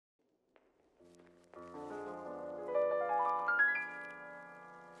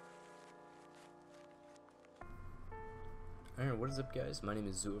Alright, what is up guys? My name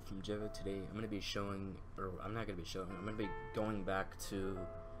is Zua from Java. Today I'm going to be showing, or I'm not going to be showing, I'm going to be going back to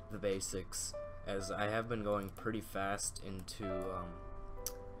the basics, as I have been going pretty fast into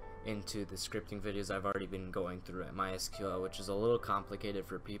the scripting videos I've already been going through at MySQL, which is a little complicated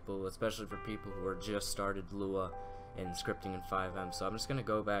for people, especially for people who are just started Lua and scripting in FiveM. So I'm just going to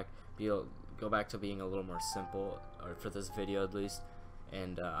go back to being a little more simple, or for this video at least,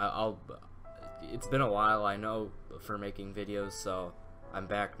 and it's been a while, I know, for making videos, so I'm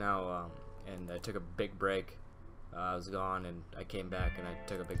back now, and I took a big break. I was gone and I came back and I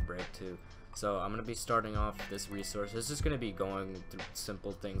took a big break too. So I'm going to be starting off this resource. It's just going to be going through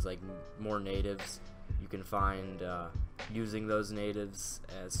simple things like more natives you can find using those natives.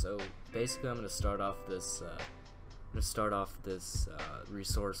 So basically I'm going to start off this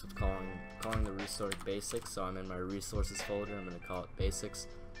resource with calling the resource basics. So I'm in my resources folder. I'm going to call it basics.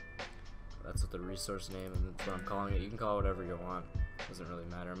 That's what the resource name, and that's what I'm calling it. You can call it whatever you want, doesn't really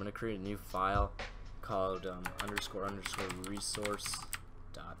matter. I'm going to create a new file called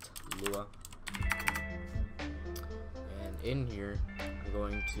 __resource.lua, and in here I'm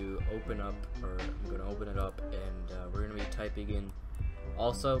going to open it up, and we're going to be typing in.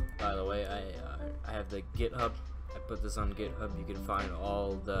 Also, by the way, I have the GitHub. I put this on GitHub. You can find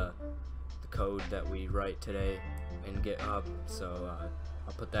all the code that we write today in GitHub, so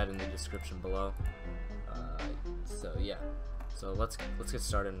I'll put that in the description below. So yeah, so let's get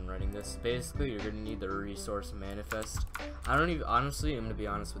started in writing this. Basically, you're gonna need the resource manifest. Honestly, I'm gonna be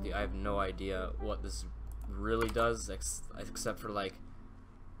honest with you, I have no idea what this really does, except for like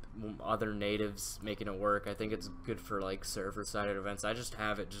other natives making it work. I think it's good for like server-sided events. I just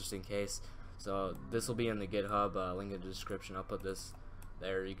have it just in case. So this will be in the GitHub link in the description. I'll put this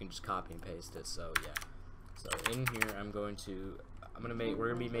there. You can just copy and paste it. So yeah. So in here, we're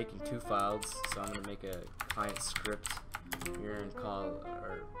gonna be making two files. So I'm gonna make a client script here and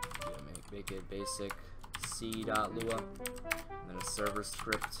make it basic c.lua, and then a server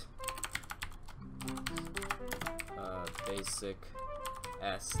script basic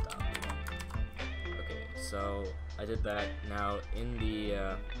s.lua. Okay, so I did that. Now in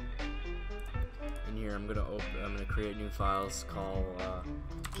the in here I'm gonna create new files called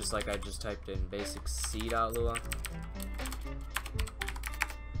just like I just typed in basic c.lua,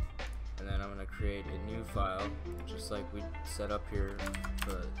 and then I'm gonna create a new file just like we set up here.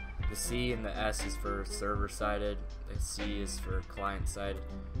 The C and the S is for server-sided, the C is for client-sided.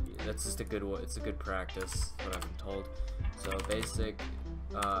 That's just it's a good practice, what I've been told. So basic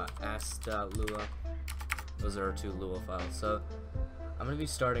s.lua, those are our two Lua files. So I'm going to be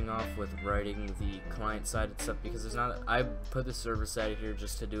starting off with writing the client-sided stuff, because I put the server-sided here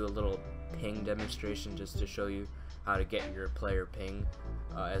just to do a little ping demonstration, just to show you how to get your player ping,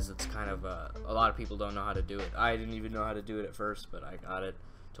 as it's kind of a lot of people don't know how to do it. I didn't even know how to do it at first, but I got it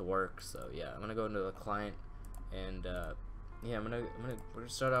to work. So yeah, I'm gonna go into the client, and yeah, we're gonna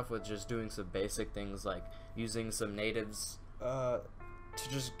start off with just doing some basic things like using some natives to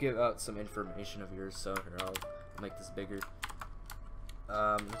just give out some information of yours. So here, I'll make this bigger.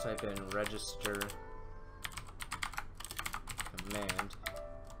 I'm gonna type in register command,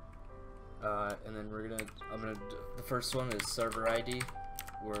 and then the first one is server ID,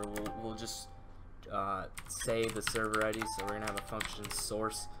 where we'll just say the server ID. So we're gonna have a function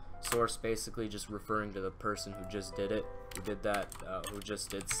source basically just referring to the person who just did it, who just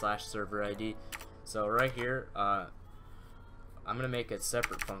did /server ID. So right here, I'm gonna make a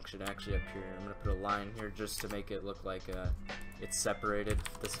separate function actually up here. I'm gonna put a line here just to make it look like it's separated,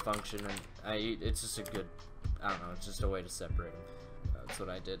 this function, and it's just it's just a way to separate them. That's what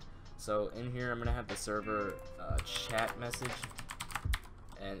I did. So in here I'm gonna have the server chat message,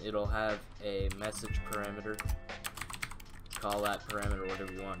 and it'll have a message parameter. Call that parameter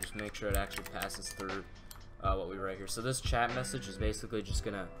whatever you want. Just make sure it actually passes through what we write here. So this chat message is basically just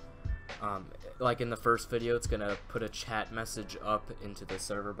gonna like in the first video, it's gonna put a chat message up into the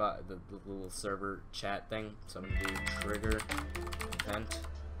server bot, the little server chat thing. So I'm gonna do trigger event,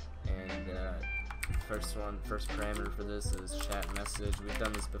 and first parameter for this is chat message. We've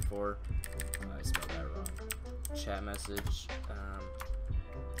done this before. I spelled that wrong. Chat message,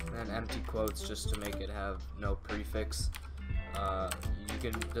 and then empty quotes just to make it have no prefix. You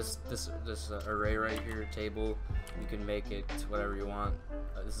can this array right here, table, you can make it whatever you want.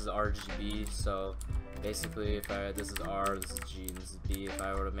 This is RGB, so basically this is R, this is G, and this is B. If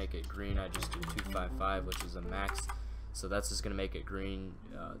I were to make it green, I just do 255, which is a max. So that's just gonna make it green.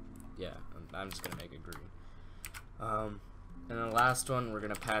 Yeah, I'm just gonna make it green. And then the last one, we're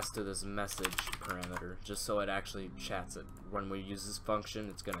gonna pass to this message parameter, just so it actually chats it. When we use this function,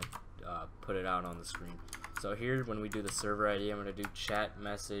 it's gonna put it out on the screen. So here, when we do the server ID, I'm gonna do chat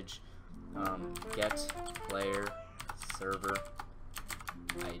message get player server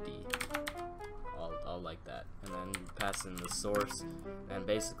ID, all like that, and then you pass in the source, and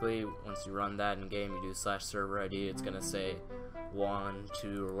basically once you run that in game, you do /server ID, it's gonna say 1,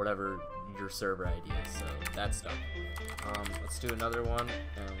 2, or whatever your server ID is. So that's done. Let's do another one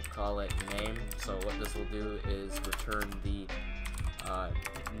and we'll call it name. So what this will do is return the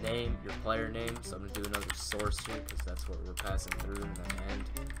name, your player name. So I'm gonna do another source here because that's what we're passing through, and then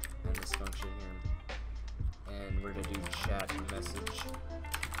end this function here, and we're gonna do chat message.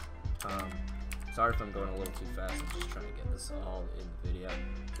 Sorry if I'm going a little too fast, I'm just trying to get this all in the video.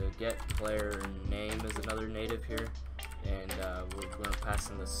 So get player name is another native here, and we're going to pass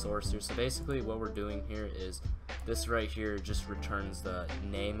in the source here. So basically what we're doing here is this right here just returns the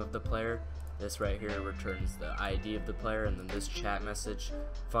name of the player, this right here returns the ID of the player, and then this chat message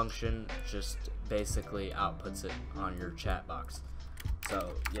function just basically outputs it on your chat box.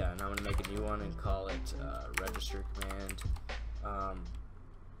 So yeah, now I'm going to make a new one and call it register command.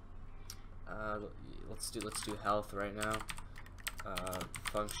 Let's do health right now.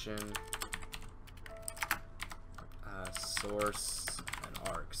 Function source and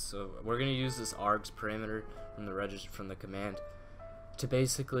args. So we're gonna use this args parameter from the command to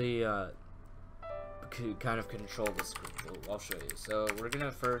basically kind of control the script. I'll show you. So we're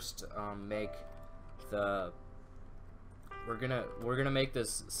gonna first make the we're gonna make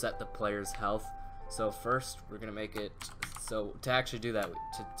this set the player's health. So first we're gonna make it. So to actually do that,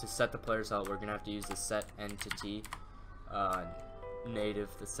 to set the player's health, we're gonna have to use the set entity native,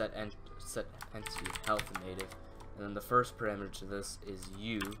 the set entity health native, and then the first parameter to this is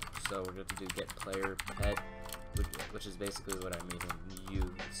u. So we're going to do get player pet, which is basically what I mean.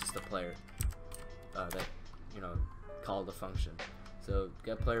 U, it's just the player that call the function. So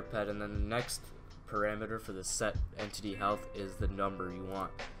get player pet, and then the next parameter for the set entity health is the number you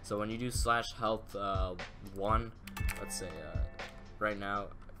want. So when you do /health 1, let's say right now,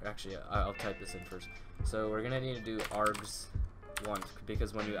 actually I'll type this in first. So we're gonna need to do args 1,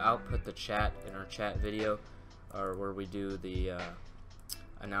 because when you output the chat in our chat video, or where we do the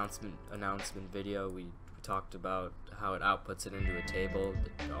announcement video, we talked about how it outputs it into a table,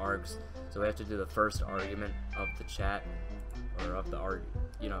 the args. So we have to do the first argument of the chat, or of the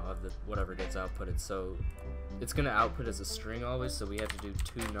of the whatever gets outputted. So it's gonna output as a string always, so we have to do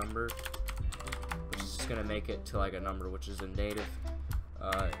toNumber, which is just gonna make it to like a number, which is a native.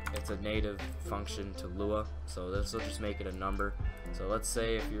 It's a native function to Lua, so this will just make it a number. So let's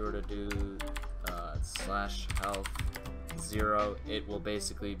say if you were to do /health 0, it will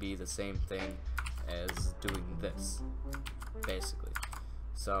basically be the same thing as doing this, basically.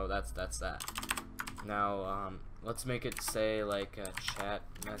 So that's that. Now let's make it say like a chat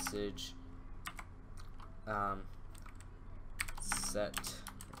message set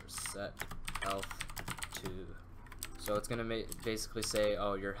health to. So it's gonna basically say,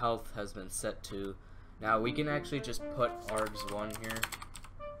 oh, your health has been set to. Now we can actually just put args1 here.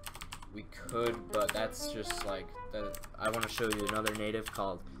 We could, but that's just like that. I want to show you another native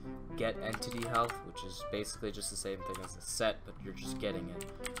called get entity health, which is basically just the same thing as a set, but you're just getting it.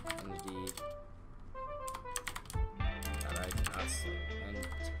 Entity.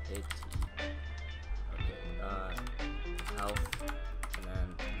 Entity. Okay. Health. And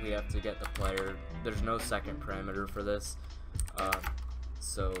then we have to get the player. There's no second parameter for this,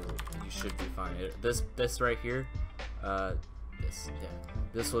 so you should be fine. This right here,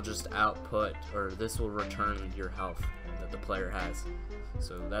 this will just output, or this will return your health that the player has.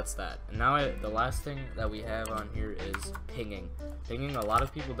 So that's that. And now the last thing that we have on here is pinging. Pinging, a lot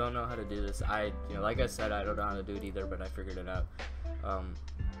of people don't know how to do this. Like I said, I don't know how to do it either, but I figured it out.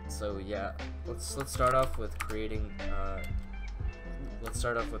 So yeah, let's start off with creating. Let's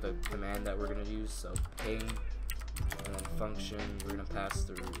start off with a command that we're gonna use. So ping, and then function. We're gonna pass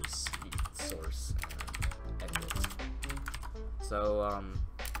through source and exit. So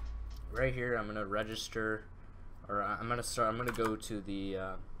right here, I'm gonna register, or I'm gonna go to the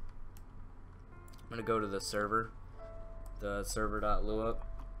server, the server.lua,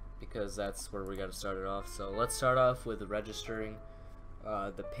 because that's where we got to start it off. So let's start off with registering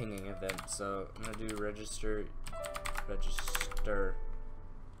the pinging event. So I'm gonna do register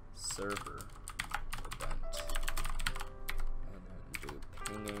server event, and then do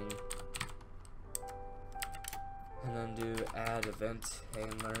pinging, and then do add event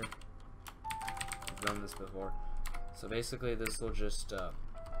handler. I've done this before. So basically this will just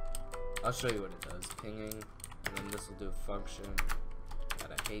I'll show you what it does. Pinging, and then this will do a function.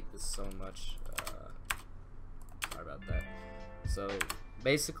 God, I hate this so much. Sorry about that. So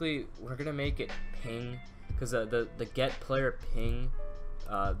basically we're gonna make it ping, because the get player ping,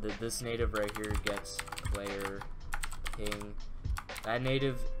 this native right here gets player ping. That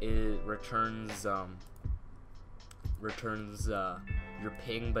native returns your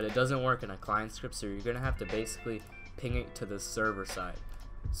ping, but it doesn't work in a client script, so you're gonna have to basically ping it to the server side,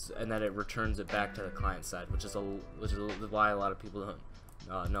 and then it returns it back to the client side, which is why a lot of people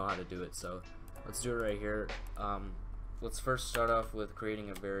don't know how to do it. So let's do it right here. Let's first start off with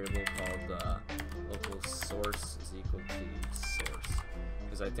creating a variable called local source is equal to source,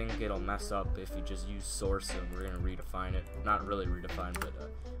 because I think it'll mess up if you just use source, and we're gonna redefine it. Not really redefine, but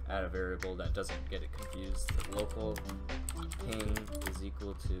add a variable that doesn't get it confused. The local ping is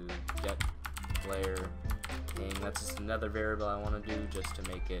equal to get player ping. That's just another variable I want to do just to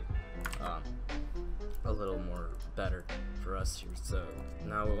make it a little more better for us here. So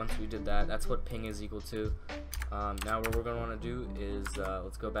now once we did that, that's what ping is equal to. Now what we're going to want to do is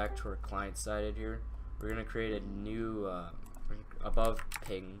let's go back to our client side here. We're going to create a new above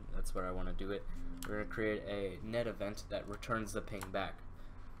ping. That's where I want to do it. We're going to create a net event that returns the ping back.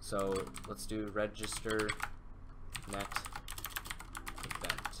 So let's do register net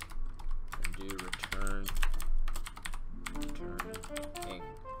event and do return ping,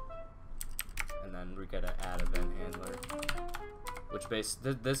 and then we gotta add event handler, which this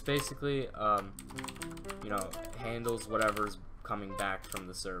basically you know, handles whatever's coming back from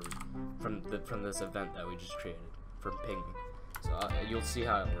the server from this event that we just created from pinging. So you'll see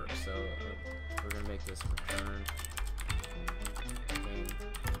how it works. So we're gonna make this return ping,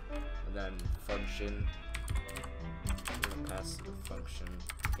 and then function, we're gonna pass the function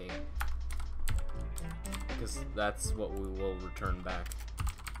ping, because that's what we will return back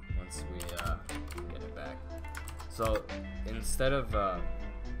once we get it back. So instead of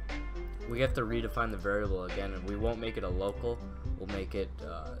we have to redefine the variable again, and we won't make it a local. We'll make it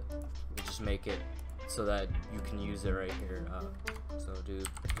we'll just make it so that you can use it right here. So do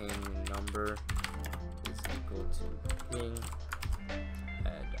ping number is equal to ping,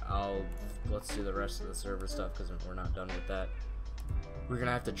 and let's do the rest of the server stuff because we're not done with that. We're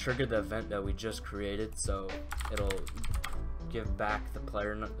gonna have to trigger the event that we just created, so it'll give back the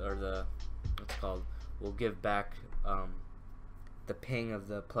player, or the, what's it called, we'll give back the ping of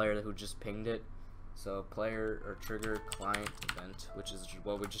the player who just pinged it. So player or trigger client event, which is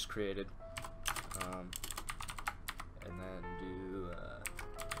what we just created, and then do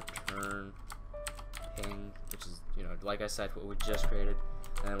return ping, which is, you know, like I said, what we just created.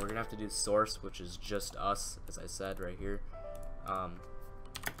 And we're gonna have to do source, which is just us, as I said right here,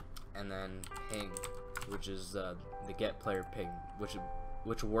 and then ping, which is the get player ping,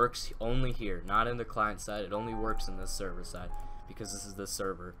 which works only here, not in the client side. It only works in the server side because this is the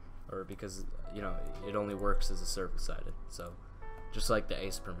server, or because, you know, it only works as a server sided. So just like the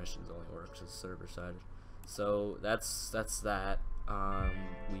ace permissions only works as server sided. So that's that.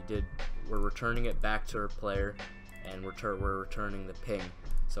 We're returning it back to our player, and we're returning the ping.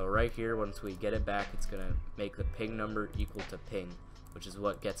 So right here, once we get it back, it's gonna make the ping number equal to ping, which is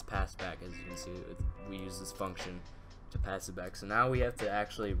what gets passed back. As you can see, we use this function to pass it back. So now we have to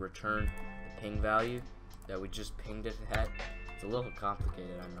actually return the ping value that we just pinged it at. It's a little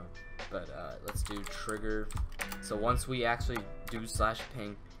complicated, I know, but let's do trigger. So once we actually do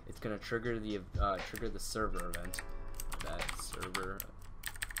 /ping, it's gonna trigger the server event. That server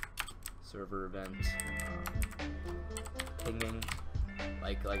event pinging,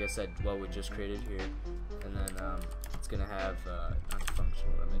 like I said, what we just created here, and then it's gonna have not a function.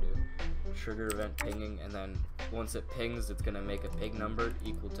 What am I doing? Trigger event pinging, and then once it pings, it's gonna make a ping number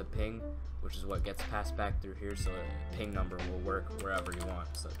equal to ping, which is what gets passed back through here. So a ping number will work wherever you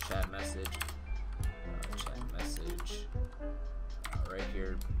want. So chat message, right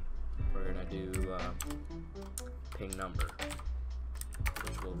here, we're gonna do ping number,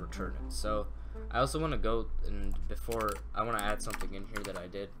 which will return it. So I also want to go, and before I want to add something in here that I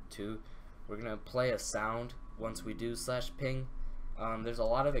did too. We're gonna play a sound once we do /ping. There's a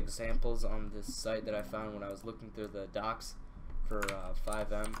lot of examples on this site that I found when I was looking through the docs for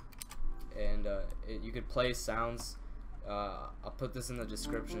FiveM, and you could play sounds. I'll put this in the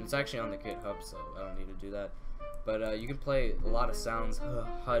description. It's actually on the GitHub, so I don't need to do that. But you can play a lot of sounds,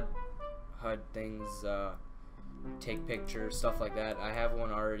 HUD things, take pictures, stuff like that. I have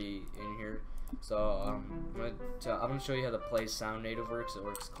one already in here. So I'm gonna show you how the play sound native works. It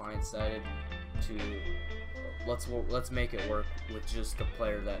works client-sided. Let's make it work with just the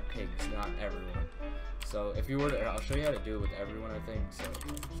player that pings, not everyone. So if you were to, I'll show you how to do it with everyone, I think. So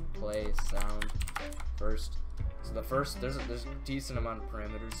play sound first, So the first, there's a decent amount of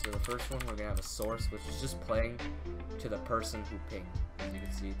parameters. So the first one, we're gonna have a source, which is just playing to the person who pinged. As you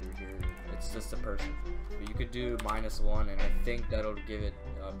can see through here, it's just a person. But you could do -1, and I think that'll give it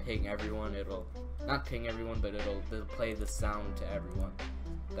ping everyone. It'll not ping everyone, but it'll play the sound to everyone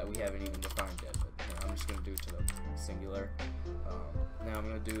that we haven't even defined yet. But I'm just gonna do it to the singular. Now I'm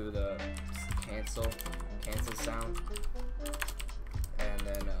gonna do the cancel sound, and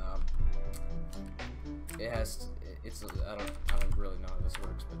then it's I don't really know how this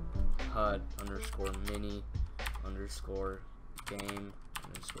works, but HUD _mini _game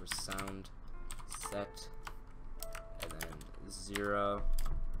 _sound set, and then 0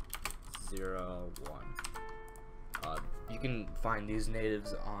 0 1. You can find these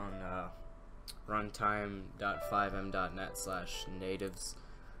natives on runtime.fivem.net/natives.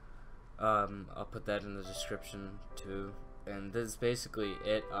 I'll put that in the description too. And this is basically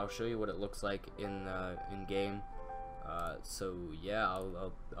it. I'll show you what it looks like in game. So yeah,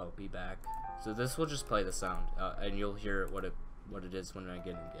 I'll be back. So this will just play the sound, and you'll hear what it is when I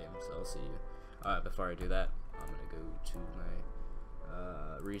get in game. So I'll see you. Before I do that, I'm gonna go to my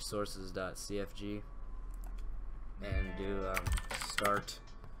resources.cfg and do start.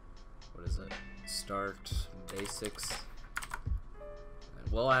 What is it? Start basics.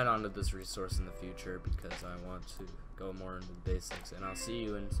 And we'll add on to this resource in the future because I want to go more into the basics, and I'll see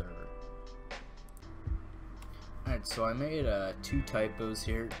you in server. Alright, so I made 2 typos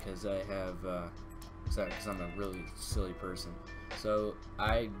here because I have because I'm a really silly person. So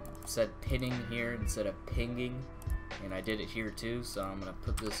I said pinning here instead of pinging, and I did it here too, so I'm gonna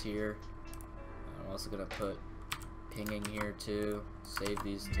put this here. I'm also gonna put pinging here too. Save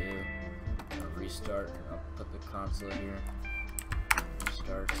these two. Restart, and I'll put the console here.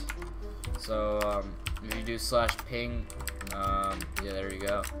 Restart. So if you do /ping, yeah, there you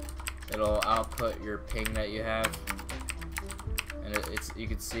go. It'll output your ping that you have, and you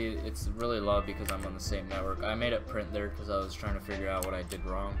can see it's really low because I'm on the same network. I made it print there because I was trying to figure out what I did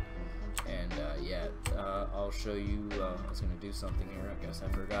wrong, and yeah, I'll show you. I was gonna do something here. I guess I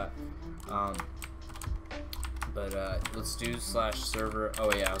forgot. But let's do /server.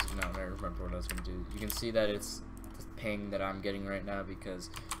 Oh yeah, I remember what I was gonna do. You can see that it's the ping that I'm getting right now, because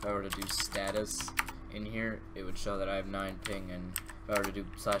if I were to do status in here, it would show that I have 9 ping, and if I were to do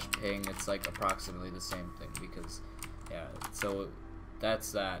 /ping, it's like approximately the same thing, because yeah. So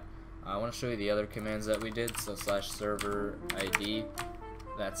that's that. I want to show you the other commands that we did. So /server ID.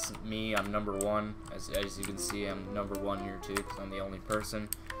 That's me. I'm number 1. As you can see, I'm number 1 here too, because I'm the only person.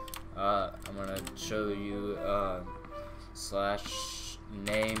 I'm gonna show you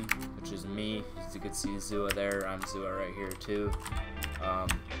 /name, which is me. As you can see, Zua there. I'm Zua right here too.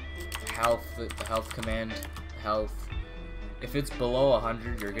 Health, the health command. Health. If it's below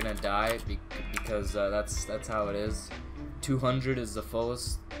 100, you're gonna die because that's how it is. 200 is the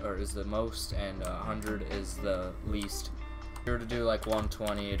fullest, or is the most, and 100 is the least. If you were to do like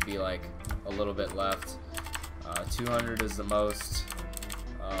 120, it'd be like a little bit left. 200 is the most.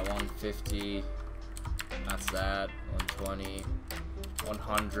 150, that's that. 120,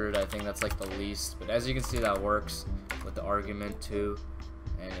 100, I think that's like the least. But as you can see, that works with the argument too,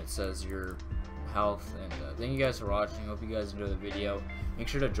 and it says your health. And thank you guys for watching. Hope you guys enjoyed the video. Make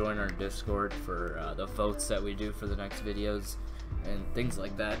sure to join our Discord for the votes that we do for the next videos and things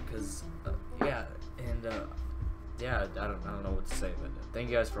like that. Cause yeah, and yeah, I don't know what to say, but thank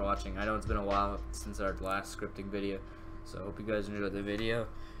you guys for watching. I know it's been a while since our last scripting video, so I hope you guys enjoyed the video,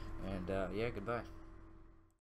 and yeah, goodbye.